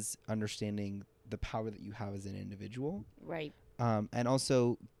thing is understanding the power that you have as an individual. Right. And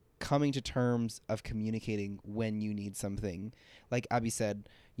also coming to terms of communicating when you need something. Like Abby said,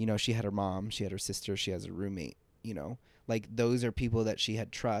 you know, she had her mom, she had her sister, she has a roommate, you know, like those are people that she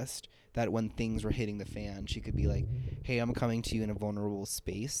had trust, that when things were hitting the fan, she could be like, hey, I'm coming to you in a vulnerable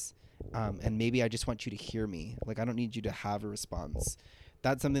space. And maybe I just want you to hear me. Like, I don't need you to have a response.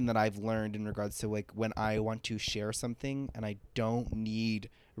 That's something that I've learned in regards to like when I want to share something and I don't need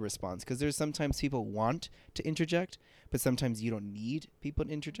a response, because there's sometimes people want to interject, but sometimes you don't need people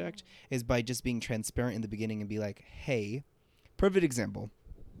to interject, is by just being transparent in the beginning and be like, hey, perfect example.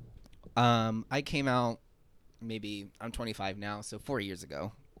 I came out, maybe I'm 25 now, so 4 years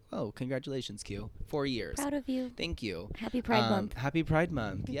ago. Oh, congratulations, Q. 4 years. Proud of you. Thank you. Happy Pride Month. Happy Pride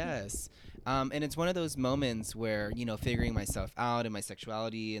Month, yes. And it's one of those moments where, you know, figuring myself out and my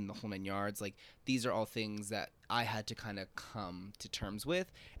sexuality and the whole 9 yards, like, these are all things that I had to kind of come to terms with,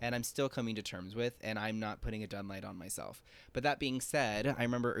 and I'm still coming to terms with, and I'm not putting a deadline on myself. But that being said, I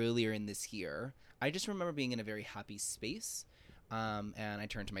remember earlier in this year, I just remember being in a very happy space. And I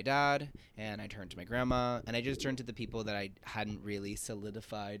turned to my dad, and I turned to my grandma, and I just turned to the people that I hadn't really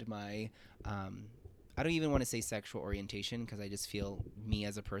solidified my, I don't even want to say sexual orientation, because I just feel me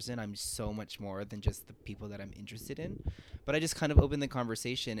as a person, I'm so much more than just the people that I'm interested in. But I just kind of opened the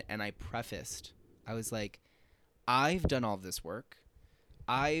conversation, and I prefaced, I was like, I've done all this work.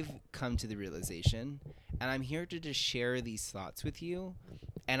 I've come to the realization, and I'm here to just share these thoughts with you.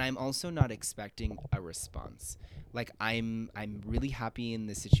 And I'm also not expecting a response. Like, I'm really happy in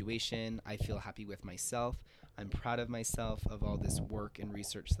this situation. I feel happy with myself. I'm proud of myself, of all this work and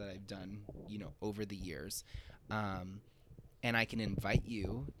research that I've done, you know, over the years. And I can invite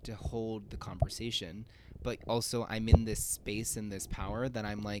you to hold the conversation, but also I'm in this space and this power that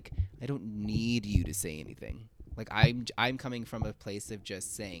I'm like, I don't need you to say anything. Like I'm coming from a place of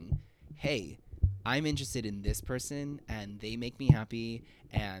just saying, hey, I'm interested in this person and they make me happy,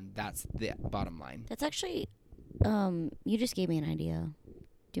 and that's the bottom line. That's actually, you just gave me an idea.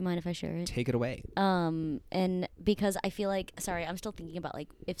 Do you mind if I share it? Take it away. And because I feel like, sorry, I'm still thinking about like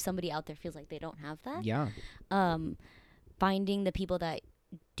if somebody out there feels like they don't have that. Yeah. Finding the people that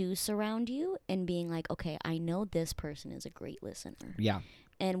do surround you and being like, okay, I know this person is a great listener. Yeah.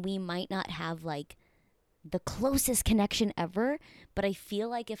 And we might not have like the closest connection ever, but I feel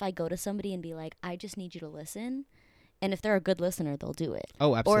like if I go to somebody and be like, I just need you to listen, and if they're a good listener, they'll do it.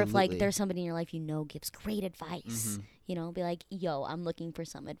 Oh, absolutely. Or if like there's somebody in your life gives great advice, be like, yo, I'm looking for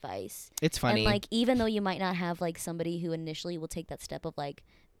some advice. It's funny. And like, even though you might not have like somebody who initially will take that step of like,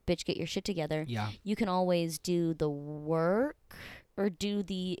 bitch, get your shit together. Yeah. You can always do the work or do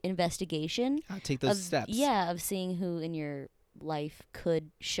the investigation. Take those steps. Yeah, of seeing who in your life could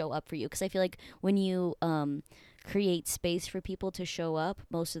show up for you. Because I feel like when you create space for people to show up,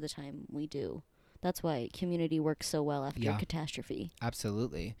 most of the time we do. That's why community works so well after a catastrophe.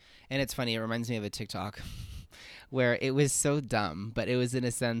 Absolutely. And it's funny, it reminds me of a TikTok where it was so dumb, but it was in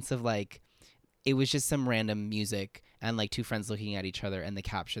a sense of like, it was just some random music and like two friends looking at each other, and the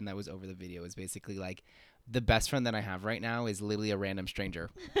caption that was over the video was basically like, the best friend that I have right now is literally a random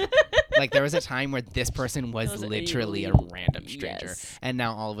stranger. Like there was a time where this person was literally a random stranger. Yes. And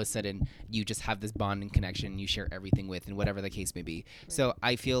now all of a sudden you just have this bond and connection you share everything with, and whatever the case may be. Right. So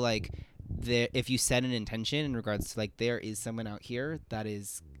I feel like if you set an intention in regards to like, there is someone out here that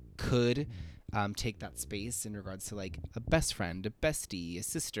could take that space in regards to like a best friend, a bestie, a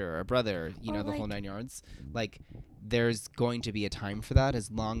sister, a brother, the whole 9 yards. Like there's going to be a time for that,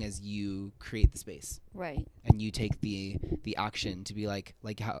 as long as you create the space. Right. And you take the action to be like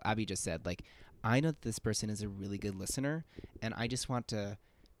how Abby just said, like, I know that this person is a really good listener, and I just want to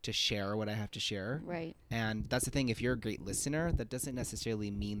share what I have to share. Right. And that's the thing. If you're a great listener, that doesn't necessarily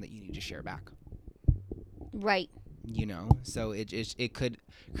mean that you need to share back. Right. So it could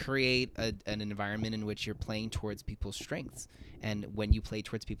create an environment in which you're playing towards people's strengths. And when you play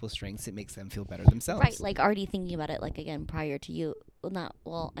towards people's strengths, it makes them feel better themselves. Right. Like already thinking about it, like again, prior to you,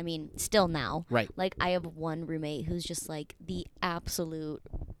 still now. Right. Like I have one roommate who's just like the absolute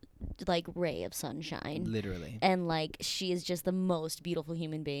like ray of sunshine. Literally. And like she is just the most beautiful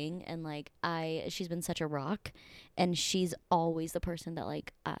human being, and like she's been such a rock, and she's always the person that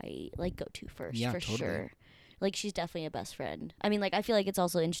like I like go to first, for totally. Sure. Like she's definitely a best friend. I mean, like I feel like it's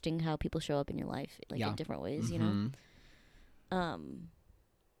also interesting how people show up in your life like in different ways,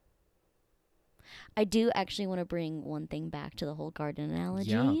 I do actually want to bring one thing back to the whole garden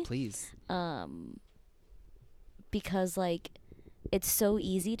analogy. Yeah, please. Because like it's so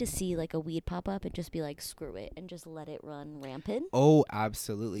easy to see like a weed pop up and just be like, screw it, and just let it run rampant. Oh,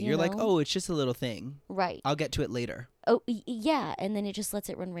 absolutely. You're like, oh, it's just a little thing. Right. I'll get to it later. Oh, yeah. And then it just lets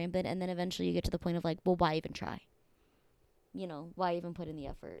it run rampant. And then eventually you get to the point of like, well, why even try? Why even put in the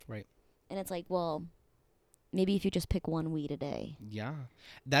effort? Right. And it's like, well, maybe if you just pick one weed a day. Yeah.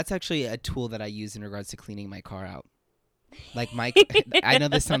 That's actually a tool that I use in regards to cleaning my car out. Like I know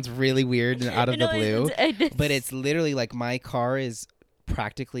this sounds really weird and out of the blue, but it's literally like my car is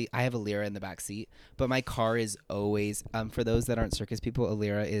practically, I have a Lyra in the back seat, but my car is always, for those that aren't circus people, a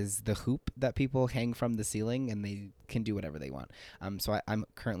Lyra is the hoop that people hang from the ceiling and they can do whatever they want. So I'm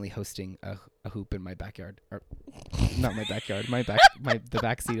currently hosting a hoop in my backyard, or not my backyard, the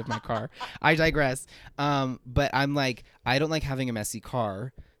back seat of my car. I digress. But I'm like, I don't like having a messy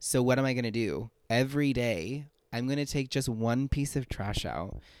car. So what am I going to do? Every day, I'm going to take just one piece of trash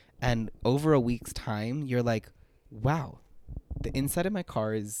out. And over a week's time, you're like, wow, the inside of my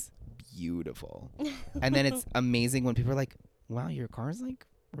car is beautiful. And then it's amazing when people are like, wow, your car's like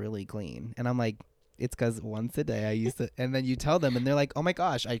really clean. And I'm like, it's because once a day I used to, and then you tell them and they're like, oh my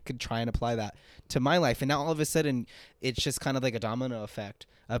gosh, I could try and apply that to my life. And now all of a sudden it's just kind of like a domino effect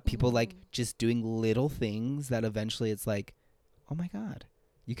of people like just doing little things that eventually it's like, oh my God,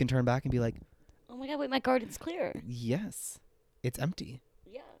 you can turn back and be like, oh my God, wait, my garden's clear. Yes, it's empty.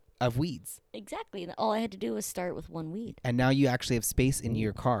 Yeah. Of weeds. Exactly. And all I had to do was start with one weed. And now you actually have space in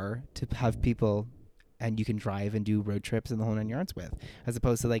your car to have people, and you can drive and do road trips in the whole 9 yards with, as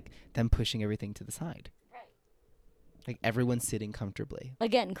opposed to like them pushing everything to the side. Right. Like everyone's sitting comfortably.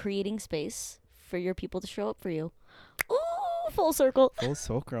 Again, creating space for your people to show up for you. Ooh, full circle. Full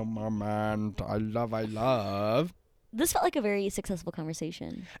circle, my man. I love. This felt like a very successful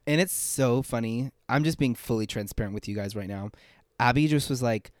conversation. And it's so funny. I'm just being fully transparent with you guys right now. Abby just was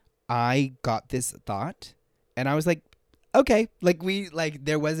like, I got this thought And I was like, okay. Like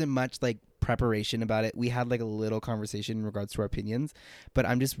there wasn't much like preparation about it. We had like a little conversation in regards to our opinions, but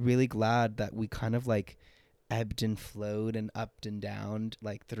I'm just really glad that we kind of like ebbed and flowed and upped and downed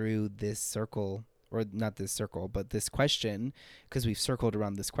like through this circle, or not this circle, but this question, because we've circled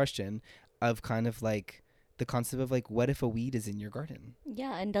around this question of kind of like the concept of like, what if a weed is in your garden?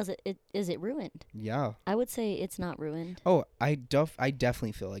 Yeah, and is it ruined? Yeah. I would say it's not ruined. Oh, I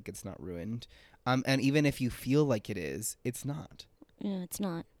definitely feel like it's not ruined. And even if you feel like it is, it's not. Yeah, it's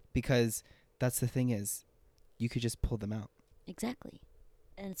not. Because that's the thing is, you could just pull them out. Exactly.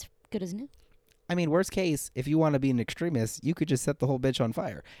 And it's good as new. I mean, worst case, if you want to be an extremist, you could just set the whole bitch on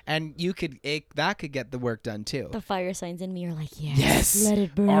fire, and that could get the work done too. The fire signs in me are like, yes, let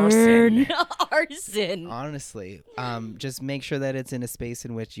it burn. Arson. Arson. Honestly, just make sure that it's in a space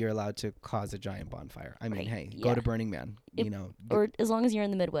in which you're allowed to cause a giant bonfire. I mean, hey, go to Burning Man. Or as long as you're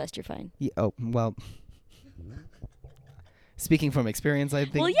in the Midwest, you're fine. Yeah, oh well. Speaking from experience, I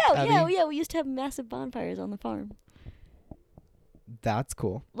think. Well, yeah. We used to have massive bonfires on the farm. That's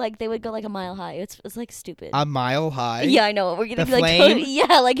cool. Like they would go like a mile high. It's like stupid. A mile high? Yeah, I know. We're gonna the be like, flame?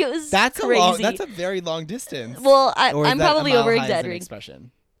 yeah, like it was. That's crazy. That's a very long distance. Well, I'm probably over exaggerating.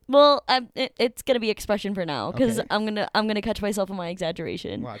 Expression. Well, it's gonna be expression for now because I'm gonna catch myself in my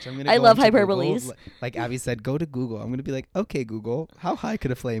exaggeration. Watch, I love hyperboles. Google, like Abby said, go to Google. I'm gonna be like, okay, Google, how high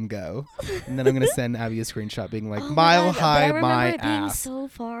could a flame go? And then I'm gonna send Abby a screenshot being like, mile high, my ass. I remember being so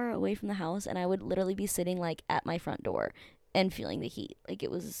far away from the house, and I would literally be sitting like at my front door and feeling the heat. Like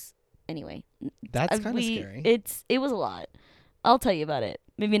it was. Anyway, that's kind of scary. It was a lot. I'll tell you about it.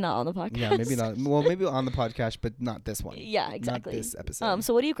 Maybe not on the podcast. Yeah, maybe not. Well, maybe on the podcast, but not this one. Yeah, exactly. Not this episode.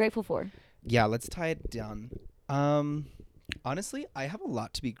 So what are you grateful for? Yeah, let's tie it down. Honestly, I have a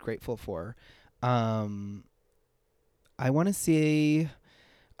lot to be grateful for. I want to say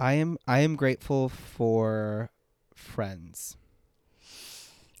I am grateful for friends.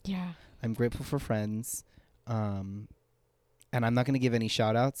 Yeah. I'm grateful for friends. And I'm not going to give any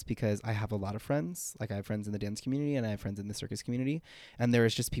shout outs because I have a lot of friends. Like I have friends in the dance community and I have friends in the circus community. And there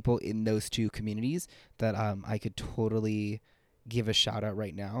is just people in those two communities that I could totally give a shout out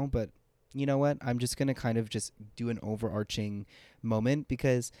right now. But you know what? I'm just going to kind of just do an overarching moment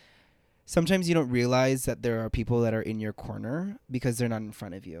because sometimes you don't realize that there are people that are in your corner because they're not in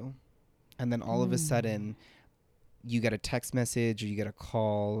front of you. And then all of a sudden you get a text message or you get a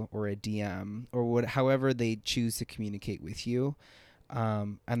call or a DM or however they choose to communicate with you.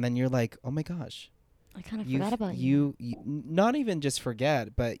 And then you're like, oh my gosh. I kind of forgot about you. You not even just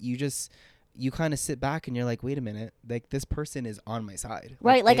forget, but you kind of sit back and you're like, wait a minute, like this person is on my side.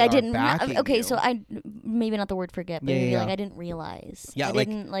 Right. Like I didn't. Okay. So maybe not the word forget, but maybe like I didn't realize. Yeah.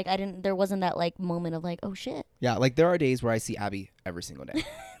 There wasn't that like moment of like, oh shit. Yeah. Like there are days where I see Abby every single day.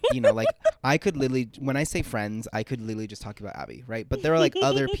 Like I could literally, when I say friends, I could literally just talk about Abby. Right. But there are like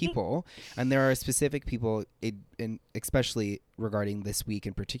other people and there are specific people especially regarding this week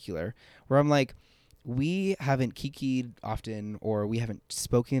in particular where I'm like, we haven't kikied often or we haven't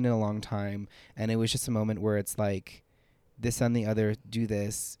spoken in a long time. And it was just a moment where it's like this and the other, do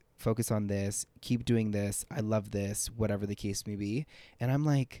this, focus on this, keep doing this. I love this, whatever the case may be. And I'm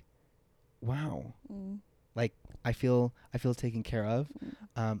like, wow, like I feel taken care of.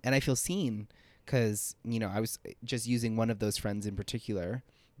 And I feel seen because, I was just using one of those friends in particular.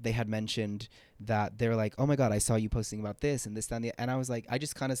 They had mentioned that they're like, oh my God, I saw you posting about this and this, that, and the, and I was like, I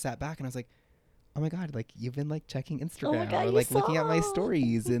just kind of sat back and I was like, oh my God, like you've been like checking Instagram or like looking at my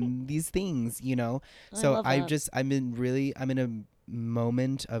stories and these things, So I'm in a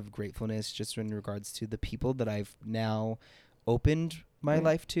moment of gratefulness just in regards to the people that I've now opened my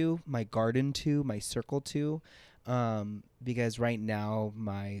life to, my garden to, my circle to. Because right now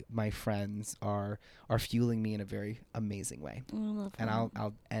my friends are fueling me in a very amazing way. And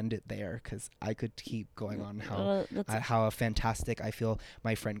I'll end it there because I could keep going on how fantastic I feel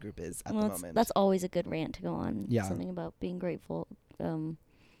my friend group is at the moment. That's always a good rant to go on. Yeah. Something about being grateful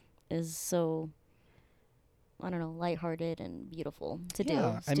is so, I don't know, lighthearted and beautiful to do.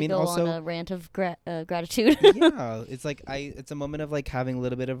 I mean, go also on a rant of gratitude. Yeah, it's like it's a moment of like having a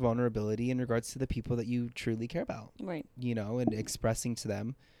little bit of vulnerability in regards to the people that you truly care about. Right. And expressing to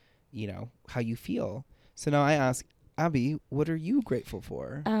them, how you feel. So now I ask Abby, what are you grateful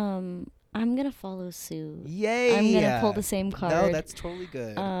for? I'm gonna follow suit. Yay! I'm gonna pull the same card. No, that's totally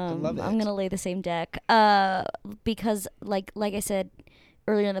good. I love it. I'm gonna lay the same deck. Because like I said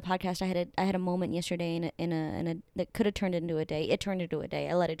earlier in the podcast, I had a moment yesterday in a that could have turned into a day. It turned into a day.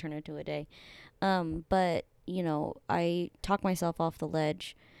 I let it turn into a day. But I talked myself off the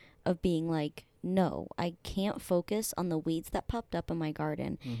ledge of being like, no, I can't focus on the weeds that popped up in my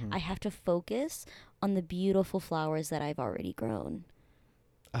garden. I have to focus on the beautiful flowers that I've already grown.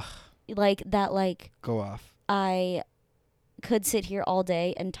 Ugh. Like that, like Go off. I could sit here all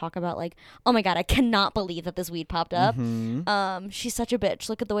day and talk about like, oh my God, I cannot believe that this weed popped up. She's such a bitch.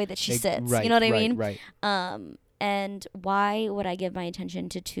 Look at the way that she sits. Right, you know what I mean? Right. And why would I give my attention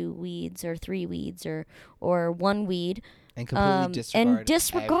to 2 weeds or 3 weeds or 1 weed? And completely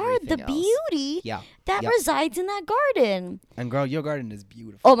disregard the else. beauty that resides in that garden. And girl, your garden is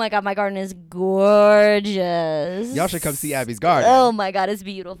beautiful. Oh my God, my garden is gorgeous. Y'all should come see Abby's garden. Oh my God, it's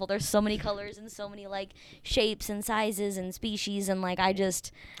beautiful. There's so many colors and so many like shapes and sizes and species, and like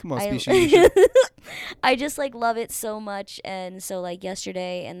come on, species. I just like love it so much. And so like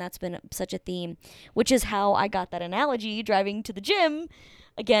yesterday, and that's been such a theme, which is how I got that analogy driving to the gym.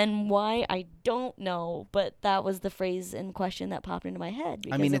 Again, why? I don't know, but that was the phrase in question that popped into my head.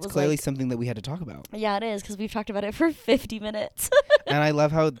 I mean, it's clearly something that we had to talk about. Yeah, it is, because we've talked about it for 50 minutes. And I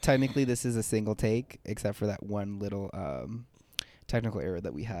love how technically this is a single take, except for that one little technical error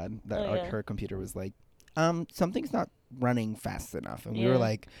that we had. That her computer was like, something's not running fast enough. And we were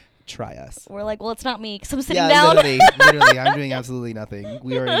like, try us. We're like, well, it's not me, because I'm sitting down. literally, I'm doing absolutely nothing.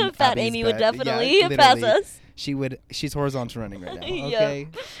 We are in Fat Abby's Amy bed. would definitely pass us. She's horizontal running right now. Okay.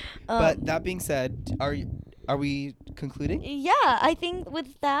 But that being said, are we concluding? Yeah, I think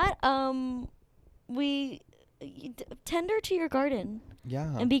with that, we tender to your garden.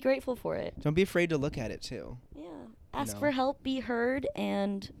 Yeah. And be grateful for it. Don't be afraid to look at it too. Yeah. Ask for help, be heard,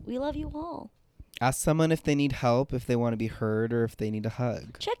 and we love you all. Ask someone if they need help, if they want to be heard, or if they need a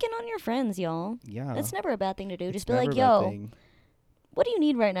hug. Check in on your friends, y'all. Yeah. That's never a bad thing to do. Just be like, yo, what do you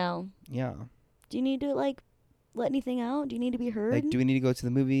need right now? Yeah. Do you need to like let anything out? Do you need to be heard? Like, do we need to go to the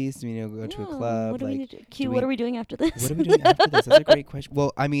movies? Do we need to go to a club? What do we need to do? Q, what are we doing after this? What are we doing after this? That's a great question.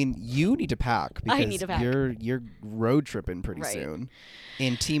 Well, I mean, you need to pack because I need to pack. You're road tripping pretty soon.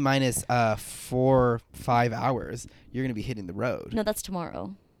 In T-minus 4-5 hours, you're gonna be hitting the road. No, that's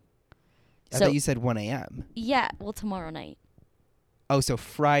tomorrow. I thought you said 1 a.m. Yeah, well, tomorrow night. Oh, so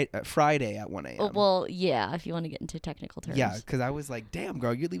Friday at 1 a.m. Well, yeah, if you want to get into technical terms. Yeah, because I was like, damn,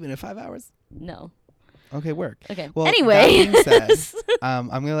 girl, you're leaving in 5 hours? No. Okay, work. Okay. Well, anyway. That being said, I'm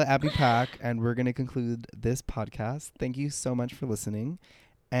going to let Abby pack, and we're going to conclude this podcast. Thank you so much for listening.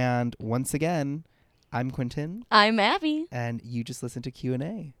 And once again, I'm Quinton. I'm Abbie. And you just listened to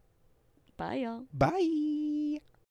Q&A. Bye, y'all. Bye.